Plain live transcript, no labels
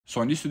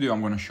So in this video,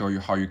 I'm going to show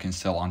you how you can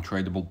sell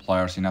untradeable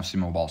players in FC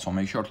Mobile. So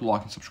make sure to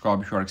like and subscribe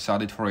if you're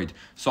excited for it.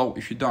 So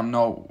if you don't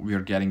know,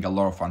 we're getting a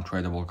lot of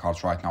untradeable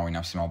cards right now in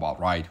FC Mobile,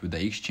 right? With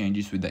the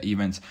exchanges, with the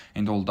events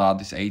and all that.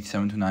 This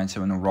 87 to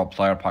 97 overall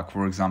player pack,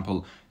 for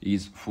example,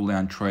 is fully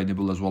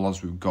untradeable, as well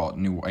as we've got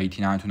new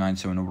 89 to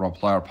 97 overall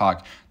player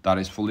pack that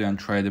is fully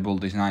untradeable.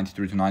 This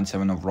 93 to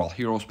 97 overall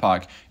heroes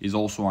pack is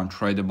also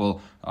untradeable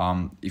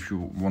if you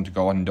want to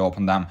go ahead and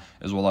open them,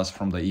 as well as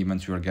from the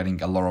events you are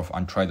getting a lot of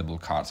untradeable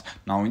cards.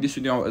 Now in this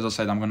video, as I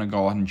said, I'm going to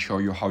go ahead and show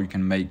you how you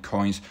can make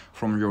coins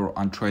from your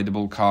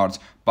untradeable cards,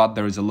 but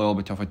there is a little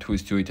bit of a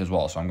twist to it as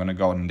well, so I'm going to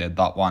go ahead and get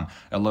that one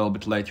a little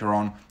bit later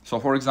on. So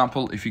for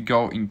example, if you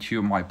go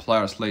into my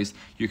players list,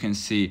 you can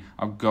see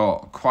I've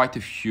got quite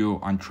a few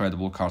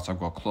untradeable cards. I've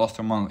got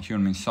Klosterman,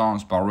 Heung-min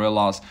Sons,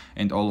 Barellas,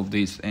 and all of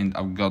these, and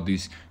I've got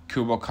this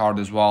Kubo card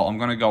as well. I'm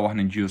gonna go ahead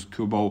and use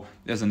Kubo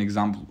as an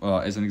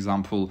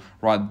example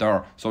right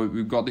there. So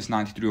we've got this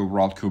 93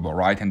 overall Kubo,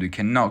 right? And we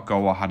cannot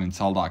go ahead and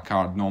sell that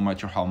card no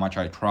matter how much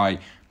I try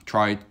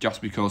it,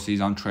 just because he's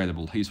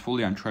untradeable. He's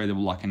fully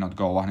untradeable. I cannot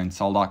go ahead and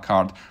sell that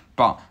card,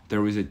 but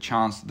there is a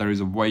chance, there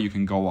is a way you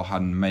can go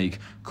ahead and make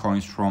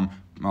coins from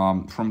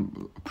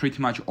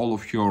pretty much all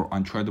of your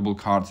untradeable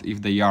cards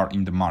if they are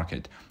in the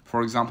market.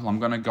 For example, I'm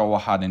gonna go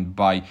ahead and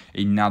buy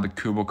another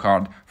Kubo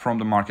card from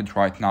the market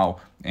right now,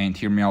 and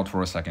hear me out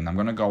for a second. I'm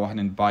gonna go ahead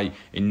and buy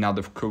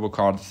another Kubo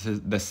card. This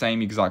is the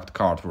same exact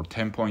card for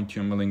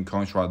 10.2 million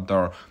coins right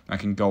there. I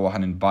can go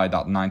ahead and buy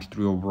that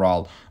 93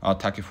 overall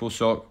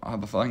Takefusa. I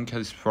think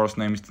his first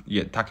name is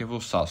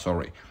Takefusa.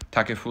 Sorry,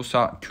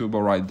 Takefusa Kubo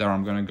right there.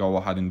 I'm gonna go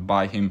ahead and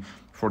buy him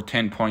for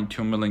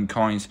 10.2 million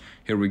coins.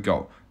 Here we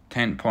go.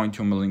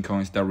 10.2 million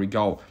coins, there we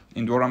go.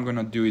 And what I'm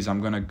gonna do is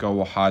I'm gonna go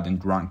ahead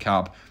and rank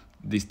up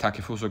this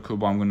Takefusa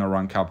Kubo. I'm gonna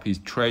rank up his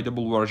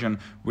tradable version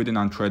with an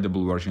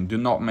untradeable version. Do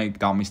not make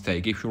that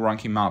mistake. If you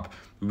rank him up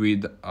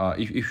with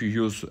if you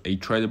use a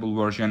tradable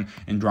version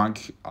and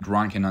rank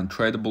an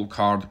untradeable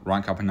card,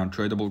 rank up an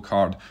untradeable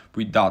card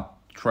with that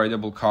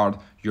tradable card,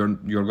 you're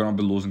gonna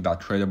be losing that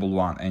tradable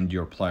one, and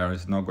your player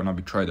is not gonna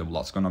be tradable.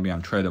 That's gonna be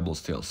untradeable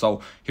still.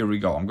 So here we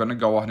go. I'm gonna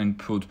go ahead and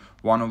put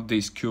one of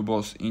these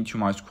Kubos into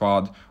my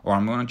squad, or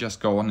I'm gonna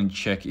just go ahead and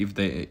check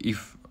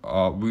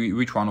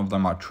which one of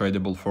them are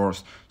tradable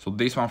first. So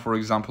this one, for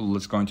example,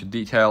 let's go into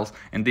details,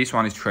 and this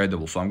one is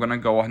tradable. So I'm gonna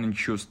go ahead and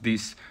choose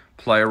this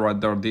player right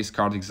there, this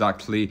card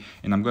exactly,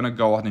 and I'm gonna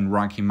go ahead and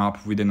rank him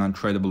up with an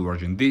untradeable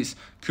version. This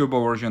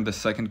Kubo version, the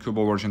second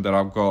Kubo version that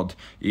I've got,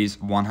 is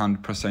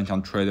 100%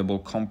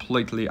 untradeable,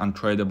 completely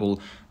untradeable.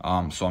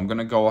 So I'm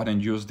gonna go ahead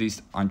and use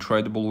this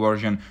untradeable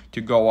version to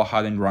go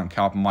ahead and rank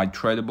up my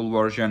tradable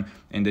version,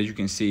 and as you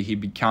can see, he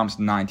becomes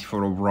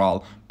 94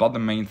 overall. But the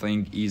main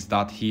thing is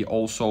that he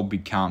also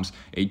becomes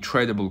a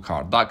tradable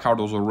card. That card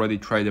was already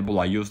tradable.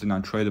 I used an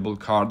untradeable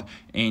card,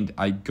 and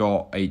I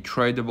got a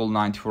tradable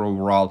 94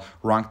 overall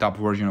ranked up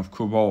version of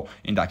Kubo,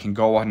 and I can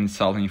go ahead and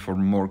sell him for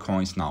more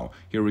coins now.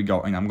 Here we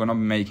go, and I'm gonna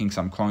be making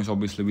some coins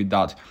obviously with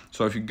that.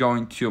 So if you go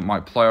into my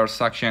player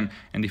section,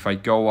 and if I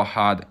go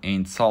ahead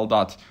and sell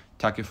that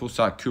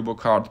Takefusa Kubo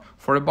card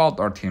for about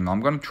 13, I'm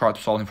gonna try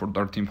to sell him for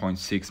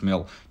 13.6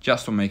 mil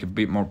just to make a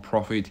bit more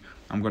profit.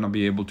 I'm gonna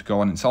be able to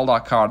go on and sell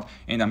that card,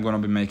 and I'm gonna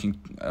be making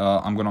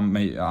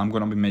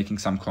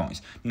some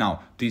coins. Now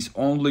this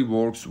only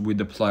works with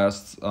the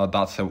players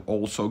that have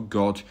also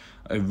got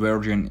a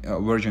version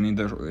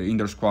in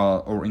their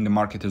squad or in the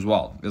market as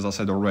well. As I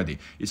said already,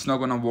 it's not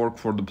gonna work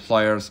for the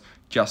players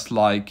just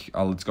like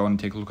let's go and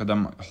take a look at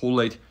them.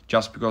 Hullet,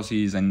 just because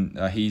he's an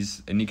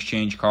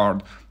exchange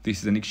card.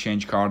 This is an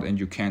exchange card, and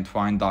you can't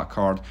find that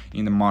card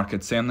in the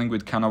market. Same thing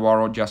with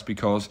Cannavaro, just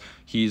because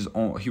he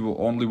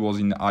only was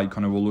in the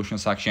icon evolution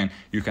section,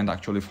 you can't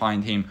actually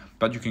find him.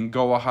 But you can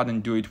go ahead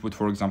and do it with,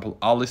 for example,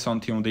 Alisson,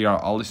 Team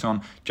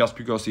Alisson, just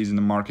because he's in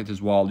the market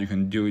as well. You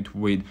can do it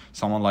with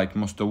someone like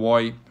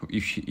Mustawoy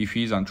if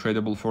he's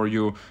untradeable for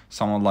you,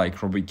 someone like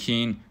Robbie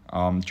Keane,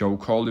 Joe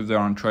Cole if they're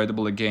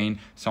untradeable again,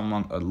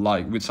 someone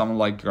like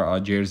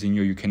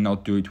Jairzinho. You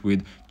cannot do it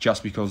with,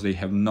 just because they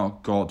have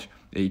not got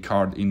a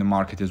card in the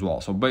market as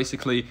well. So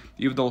basically,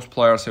 if those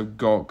players have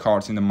got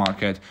cards in the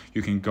market,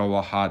 you can go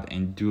ahead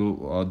and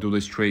do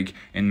this trick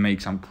and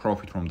make some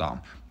profit from them.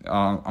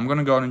 I'm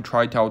gonna go ahead and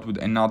try it out with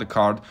another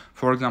card.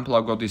 For example,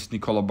 I've got this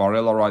Nicola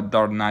Barella right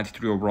there,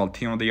 93 overall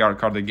Team of the Year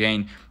card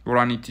again. What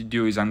I need to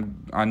do is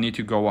I need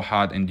to go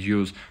ahead and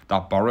use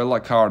that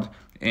Barella card,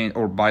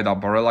 or buy that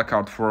Barella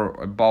card for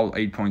about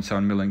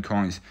 8.7 million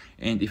coins.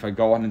 And if I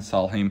go ahead and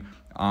sell him,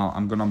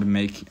 I'm not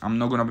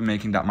gonna be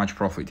making that much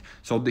profit.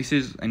 So this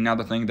is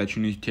another thing that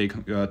you need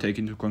to take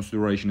into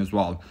consideration as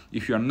well.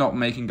 If you're not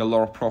making a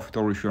lot of profit,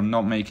 or if you're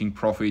not making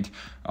profit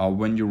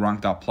when you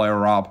rank that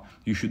player up,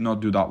 you should not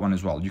do that one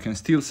as well. You can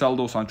still sell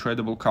those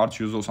untradeable cards,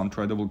 use those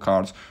untradeable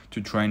cards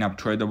to train up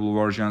tradable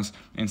versions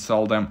and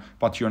sell them,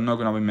 but you're not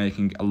gonna be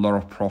making a lot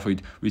of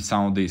profit with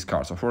some of these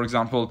cards. So for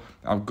example,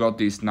 I've got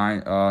this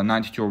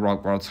 92 overall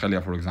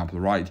Kvaratskhelia, for example,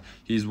 right?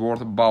 He's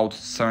worth about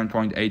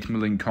 7.8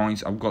 million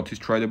coins. I've got his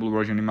tradable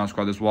version in my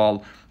squad as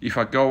well. If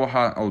I go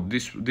ahead, oh,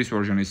 this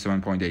version is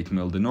 7.8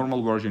 mil. The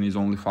normal version is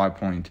only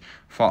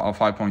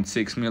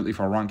 5.6 mil.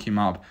 If I rank him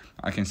up,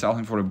 I can sell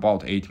him for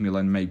about 8 mil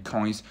and make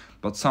coins.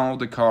 But some of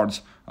the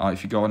cards,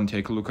 if you go ahead and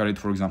take a look at it,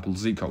 for example,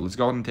 Zico. Let's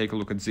go ahead and take a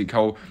look at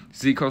Zico.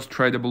 Zico's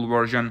tradable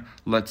version.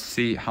 Let's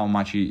see how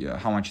much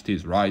it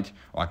is, right?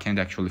 I can't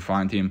actually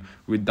find him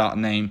with that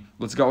name.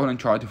 Let's go ahead and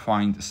try to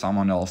find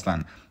someone else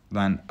than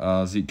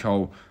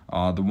Zico,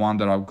 the one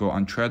that I've got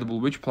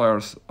Untradeable. Which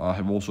players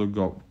have also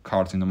got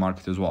cards in the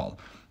market as well?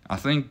 I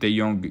think De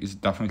Jong is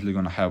definitely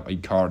going to have a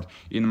card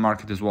in the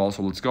market as well.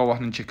 So let's go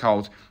ahead and check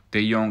out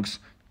De Jong's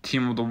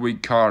Team of the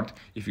Week card.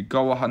 If you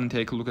go ahead and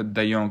take a look at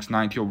De Jong's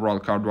 90 overall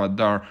card right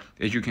there,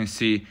 as you can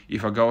see,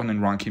 if I go ahead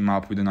and rank him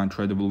up with an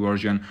Untradeable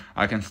version,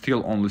 I can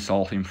still only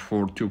sell him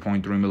for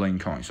 2.3 million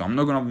coins. So I'm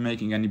not gonna be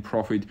making any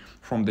profit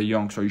from De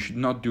Jong. So you should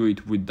not do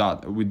it with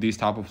these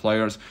type of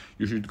players.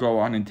 You should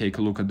go ahead and take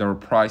a look at their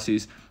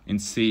prices and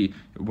see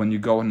when you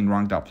go and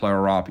rank that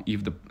player up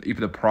if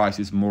the price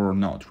is more or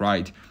not,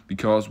 right?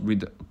 Because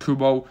with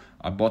Kubo,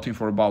 I bought him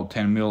for about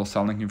 10 mil,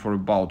 selling him for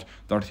about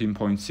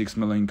 13.6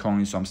 million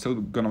coins. So I'm still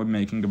gonna be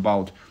making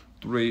about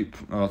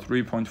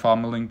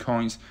 3.5 million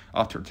coins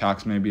after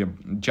tax, maybe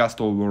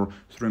just over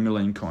 3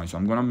 million coins. So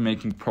I'm gonna be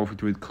making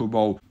profit with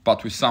Kubo,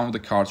 but with some of the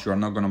cards you are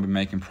not gonna be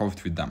making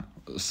profit with them.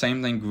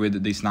 Same thing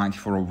with this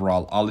 94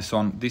 overall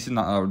Alisson. This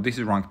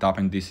is ranked up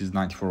and this is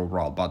 94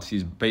 overall, but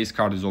his base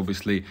card is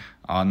obviously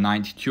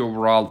 92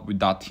 overall with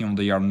that Team of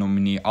the Year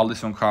nominee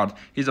Alisson card.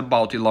 He's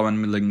about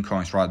 11 million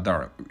coins right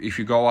there. If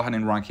you go ahead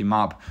and rank him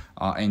up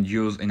and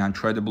use an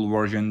Untradeable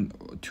version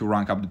to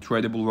rank up the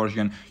tradable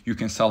version, you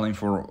can sell him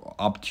for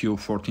up to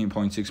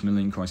 14.6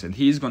 million coins, and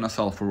he's gonna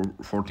sell for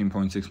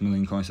 14.6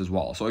 million coins as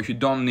well. So if you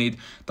don't need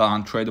that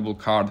Untradeable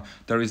card,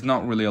 there is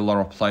not really a lot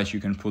of place you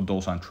can put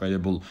those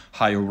Untradeable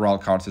high overall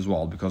cards as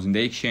well, because in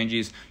the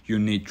exchanges you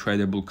need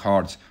tradable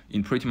cards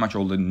in pretty much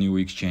all the new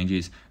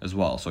exchanges as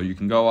well. So you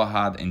can go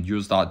ahead and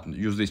use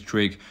this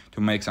trick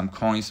to make some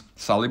coins.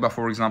 Saliba,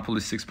 for example,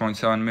 is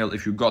 6.7 mil.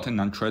 If you got an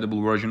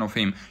Untradeable version of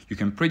him, you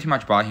can pretty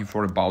much buy him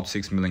for about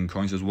 6 million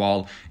coins as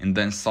well, and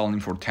then sell him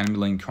for 10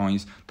 million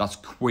coins. That's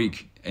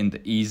quick and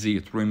easy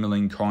 3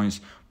 million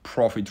coins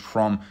profit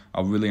from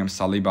William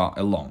Saliba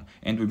alone.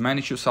 And we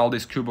managed to sell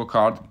this Kubo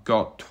card,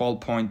 got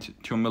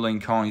 12.2 million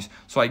coins.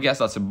 So I guess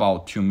that's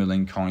about 2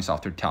 million coins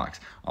after tax.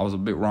 I was a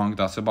bit wrong,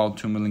 that's about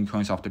 2 million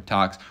coins after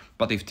tax.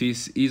 But if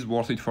this is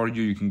worth it for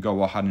you, you can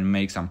go ahead and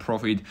make some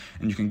profit,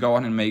 and you can go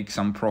ahead and make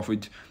some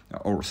profit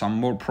or some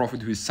more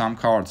profit with some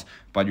cards,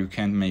 but you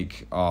can't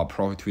make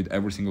profit with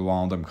every single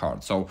one of them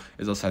cards. So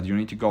as I said, you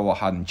need to go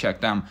ahead and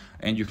check them,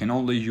 and you can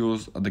only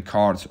use the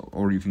cards,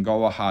 or you can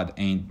go ahead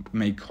and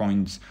make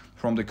coins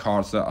from the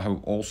cards that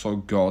have also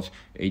got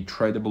a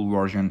tradable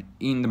version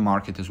in the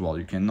market as well.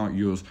 You cannot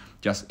use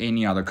just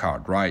any other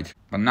card, right?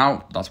 But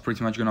now that's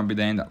pretty much gonna be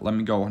the end. Let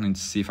me go ahead and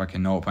see if I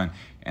can open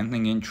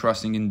anything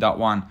interesting in that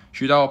one.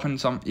 Should I open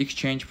some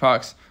exchange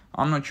packs?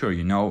 I'm not sure,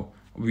 you know.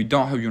 We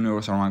don't have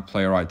universal rank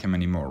player item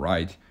anymore,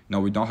 right? No,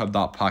 we don't have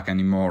that pack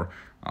anymore.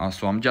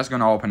 So I'm just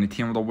gonna open a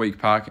Team of the Week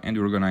pack, and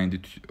we're gonna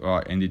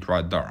end it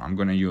right there. I'm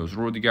gonna use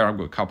Rudiger. I've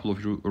got a couple of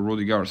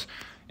Rudigers,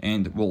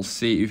 and we'll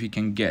see if we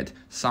can get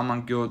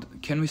someone good.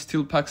 Can we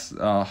still pack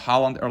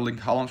Erling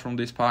Haaland from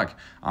this pack?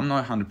 I'm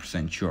not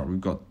 100% sure. We've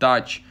got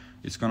Dutch.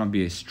 It's gonna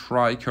be a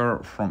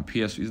striker from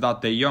PS. Is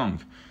that De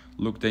Jong?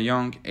 Luke De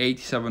Jong,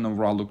 87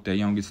 overall. Luke De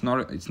Jong. It's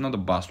not the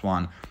best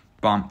one,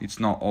 but it's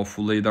not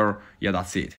awful either. Yeah, that's it.